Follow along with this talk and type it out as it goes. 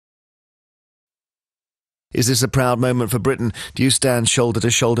Is this a proud moment for Britain? Do you stand shoulder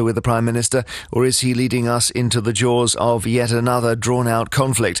to shoulder with the Prime Minister, or is he leading us into the jaws of yet another drawn-out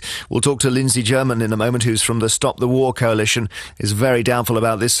conflict? We'll talk to Lindsey German in a moment, who's from the Stop the War Coalition, is very doubtful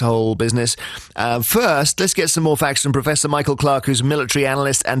about this whole business. First, let's get some more facts from Professor Michael Clarke, who's military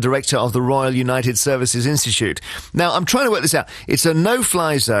analyst and director of the Royal United Services Institute. Now, I'm trying to work this out. It's a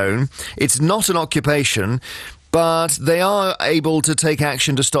no-fly zone. It's not an occupation, but they are able to take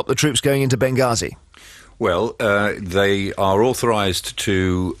action to stop the troops going into Benghazi. Well, they are authorised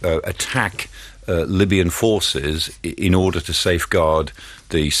to attack Libyan forces in order to safeguard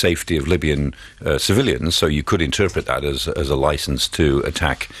the safety of Libyan civilians, so you could interpret that as a licence to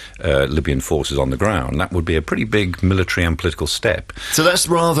attack Libyan forces on the ground. That would be a pretty big military and political step. So that's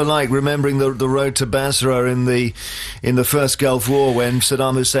rather like remembering the road to Basra in the first Gulf War, when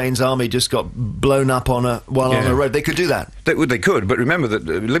Saddam Hussein's army just got blown up on a road. They could do that. They could, but remember that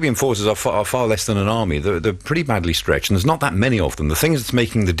Libyan forces are far less than an army. They're pretty badly stretched, and there's not that many of them. The thing that's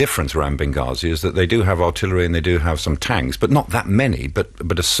making the difference around Benghazi is that they do have artillery and they do have some tanks, but not that many, but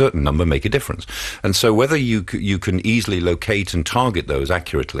a certain number make a difference. And so whether you can easily locate and target those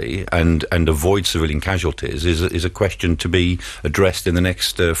accurately and avoid civilian casualties is a question to be addressed in the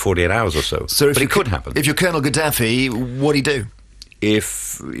next 48 hours or so. But it could happen. If you're Colonel Gaddafi, what do you do?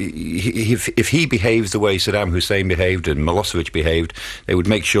 If he behaves the way Saddam Hussein behaved and Milosevic behaved, they would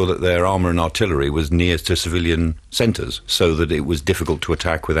make sure that their armour and artillery was near to civilian centres so that it was difficult to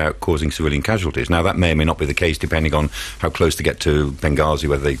attack without causing civilian casualties. Now, that may or may not be the case depending on how close they get to Benghazi,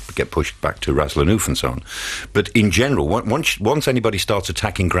 whether they get pushed back to Ras Lanuf and so on. But in general, once anybody starts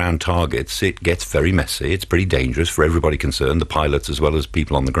attacking ground targets, it gets very messy. It's pretty dangerous for everybody concerned, the pilots as well as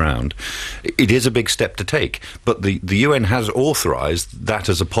people on the ground. It is a big step to take, but the UN has authorised that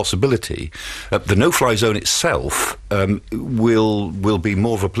as a possibility. The no-fly zone itself will be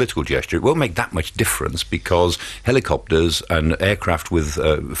more of a political gesture. It won't make that much difference because helicopters and aircraft with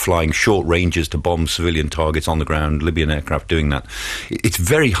flying short ranges to bomb civilian targets on the ground, Libyan aircraft doing that, it's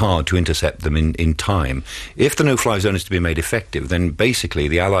very hard to intercept them in time. If the no-fly zone is to be made effective, then basically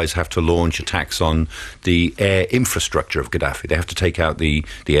the Allies have to launch attacks on the air infrastructure of Gaddafi. They have to take out the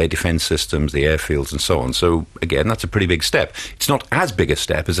air defence systems, the airfields and so on. So again, that's a pretty big step. It's not as big a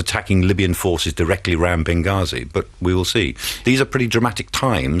step as attacking Libyan forces directly around Benghazi, but we will see. These are pretty dramatic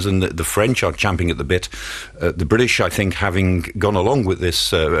times, and the French are champing at the bit. The British, I think, having gone along with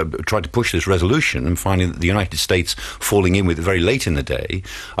this, tried to push this resolution and finding that the United States falling in with it very late in the day,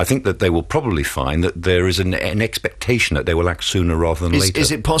 I think that they will probably find that there is an expectation that they will act sooner rather than later.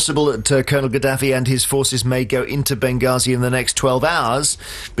 Is it possible that Colonel Gaddafi and his forces may go into Benghazi in the next 12 hours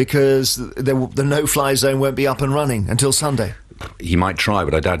because the no-fly zone won't be up and running until Sunday? He might try,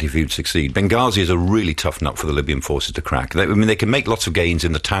 but I doubt if he'd succeed. Benghazi is a really tough nut for the Libyan forces to crack. They can make lots of gains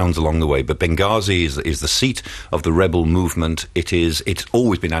in the towns along the way, but Benghazi is the seat of the rebel movement. It's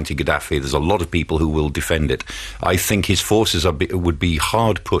always been anti-Gaddafi. There's a lot of people who will defend it. I think his forces would be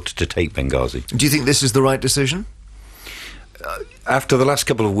hard put to take Benghazi. Do you think this is the right decision? After the last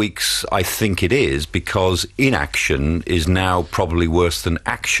couple of weeks, I think it is, because inaction is now probably worse than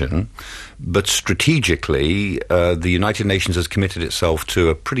action. But strategically, the United Nations has committed itself to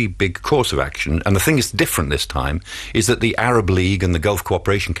a pretty big course of action. And the thing that's different this time is that the Arab League and the Gulf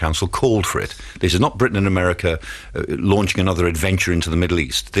Cooperation Council called for it. This is not Britain and America launching another adventure into the Middle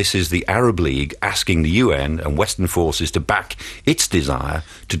East. This is the Arab League asking the UN and Western forces to back its desire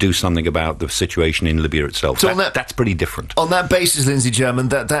to do something about the situation in Libya itself. So that's pretty different. On that basis, Lindsey German,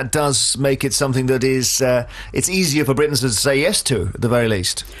 that does make it something that is it's easier for Britain to say yes to, at the very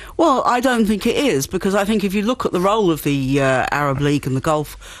least. Well, I don't think it is, because I think if you look at the role of the Arab League and the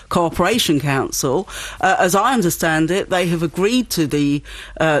Gulf Cooperation Council, as I understand it, they have agreed to the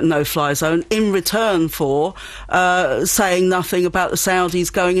no-fly zone in return for saying nothing about the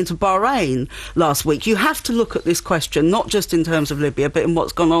Saudis going into Bahrain last week. You have to look at this question not just in terms of Libya, but in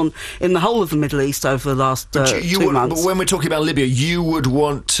what's gone on in the whole of the Middle East over the last 2 months. But when we're talking about Libya, you would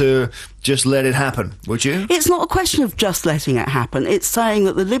want to just let it happen, would you? It's not a question of just letting it happen. It's saying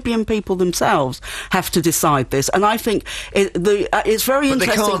that the Libyan people themselves have to decide this. And I think it's very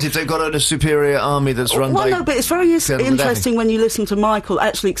interesting. But they can't if they've got a superior army that's run by... Well, no, but it's very interesting when you listen to Michael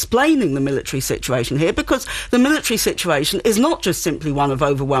actually explaining the military situation here, because the military situation is not just simply one of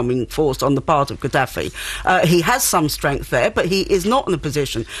overwhelming force on the part of Gaddafi. He has some strength there, but he is not in a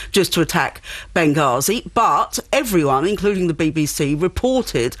position just to attack Benghazi. But everyone, including the BBC,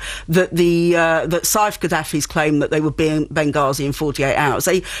 reported that that that Saif Gaddafi's claim that they would be in Benghazi in 48 hours.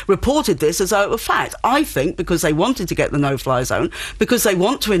 They reported this as though it were fact. I think because they wanted to get the no-fly zone, because they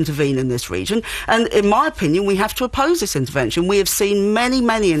want to intervene in this region, and in my opinion, we have to oppose this intervention. We have seen many,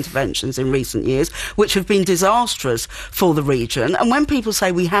 many interventions in recent years which have been disastrous for the region, and when people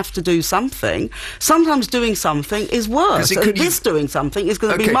say we have to do something, sometimes doing something is worse, and doing something is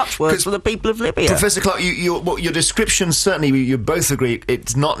going to be much worse for the people of Libya. Professor Clark, your description, certainly you both agree,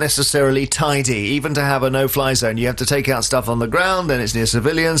 it's not necessarily tidy. Even to have a no-fly zone, you have to take out stuff on the ground, then it's near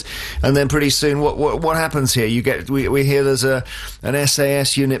civilians, and then pretty soon what happens here? We hear there's an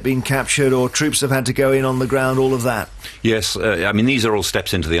SAS unit being captured, or troops have had to go in on the ground, all of that. Yes, I mean, these are all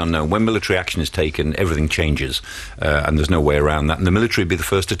steps into the unknown. When military action is taken, everything changes, and there's no way around that. And the military will be the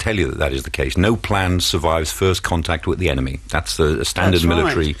first to tell you that is the case. No plan survives first contact with the enemy. That's the standard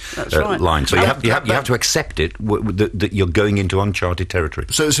military line. So you have to accept it, that you're going into uncharted territory.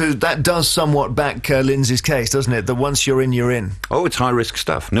 So that does somewhat back Lindsey's case, doesn't it? That once you're in, you're in. Oh, it's high-risk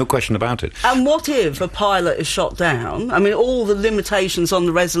stuff, no question about it. And what if a pilot is shot down? I mean, all the limitations on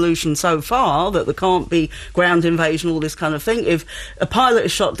the resolution so far, that there can't be ground invasion, all this kind of thing. If a pilot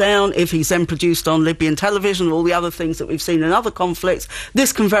is shot down, if he's then produced on Libyan television, all the other things that we've seen in other conflicts,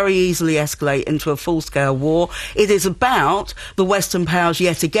 this can very easily escalate into a full-scale war. It is about the Western powers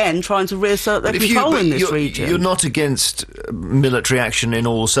yet again trying to reassert their control in this region. You're not against military action in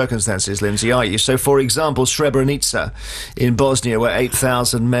all circumstances, Lindsey, are you? So, for example, Srebrenica in Bosnia, where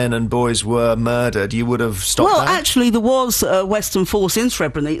 8,000 men and boys were murdered, you would have stopped that? Well, actually, there was a Western force in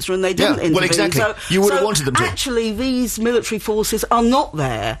Srebrenica, and they didn't intervene. Well, exactly. You would have wanted them to. Actually, these military forces are not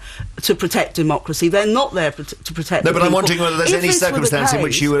there to protect democracy. They're not there to protect No, but I'm wondering whether there's any circumstance in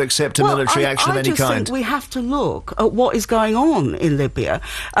which you would accept a military action of any kind. I just think we have to look at what is going on in Libya.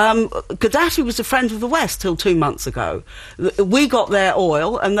 Gaddafi was a friend of the West till 2 months ago. We got their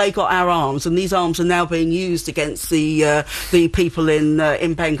oil and they got our arms, and these arms are now being used against the people in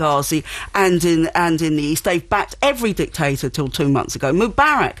Benghazi and in the east. They've backed every dictator till 2 months ago.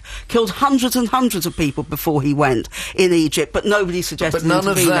 Mubarak killed hundreds and hundreds of people before he went in Egypt, but nobody suggested But none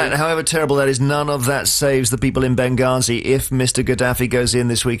of that, however terrible that is, none of that saves the people in Benghazi if Mr. Gaddafi goes in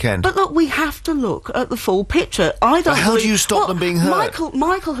this weekend. But look, we have to look at the full picture. How do you stop them being hurt?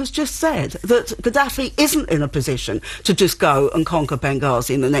 Michael has just said that Gaddafi isn't in a position to just go and conquer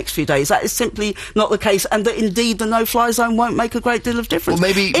Benghazi in the next few days. That is simply not the case, and that indeed the no-fly zone won't make a great deal of difference. Well,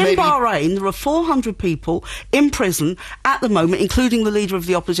 maybe Bahrain, there are 400 people in prison at the moment, including the leader of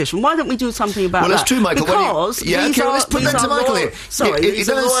the opposition. Why don't we do something about that? Well, that's true, Michael. Because let's put that to Michael here. These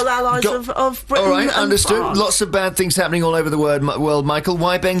are loyal allies of Britain. All right, and understood. France. Lots of bad things happening all over the world, Michael.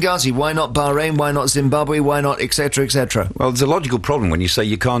 Why Benghazi? Why not Bahrain? Why not Zimbabwe? Why not etc., etc.? Well, there's a logical problem when you say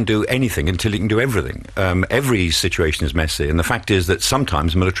you can't do anything until you can do everything. Every situation is messy, and the fact is that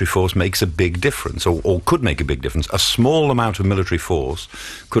sometimes military force makes a big difference, or could make a big difference. A small amount of military force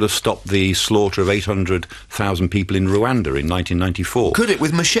could have stopped the slaughter of 800,000 people in Rwanda in 1994. Could it?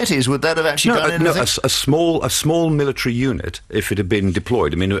 With machetes, would that have actually done anything? No, a small military unit, if it had been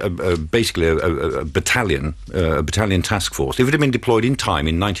deployed, I mean, basically a battalion task force, if it had been deployed in time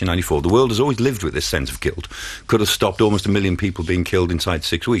in 1994, the world has always lived with this sense of guilt, could have stopped almost 1 million people being killed inside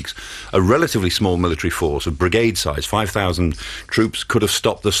 6 weeks. A relatively small military force of brigade size, 5,000 troops, could have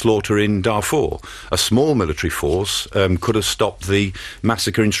stopped the slaughter in Darfur. A small military force could have stopped the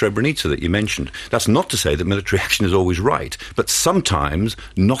massacre in Srebrenica that you mentioned. That's not to say that military action is always right, but sometimes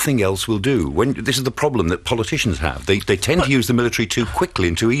nothing else will do. This is the problem that politicians have. They tend to use the military too quickly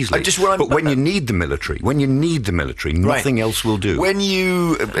and too easily. But when you need the military, nothing else will do.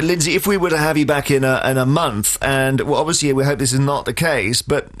 Lindsey, if we were to have you back in a month, and well, obviously we hope this is not the case,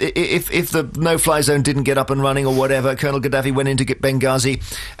 but if the no-fly zone didn't get up and running or whatever, Colonel Gaddafi went in to get Benghazi,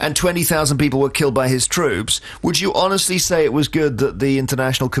 and 20,000 people were killed by his troops, would you honestly say it was good that the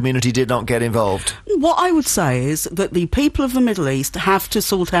international community did not get involved? What I would say is that the people of the Middle East have to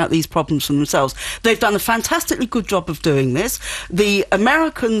sort out these problems for themselves. They've done a fantastically good job of doing this. The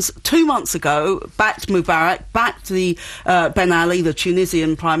Americans 2 months ago backed Mubarak, backed the Ben Ali, the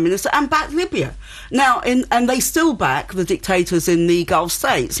Tunisian Prime Minister, and backed Libya. Now, and they still back the dictators in the Gulf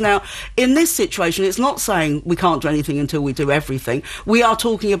states. Now, in this situation, it's not saying we can't do anything until we do everything. We are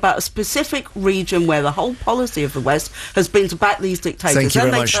talking about a specific region where the whole policy of the West has been to back these dictators. Thank you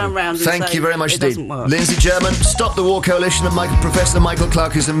very much. Thank you very much indeed. Lindsey German, Stop the War Coalition, and Professor Michael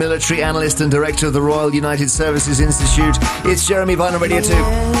Clark, who's a military analyst and director of the Royal United Services Institute. It's Jeremy Vine on Radio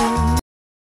 2.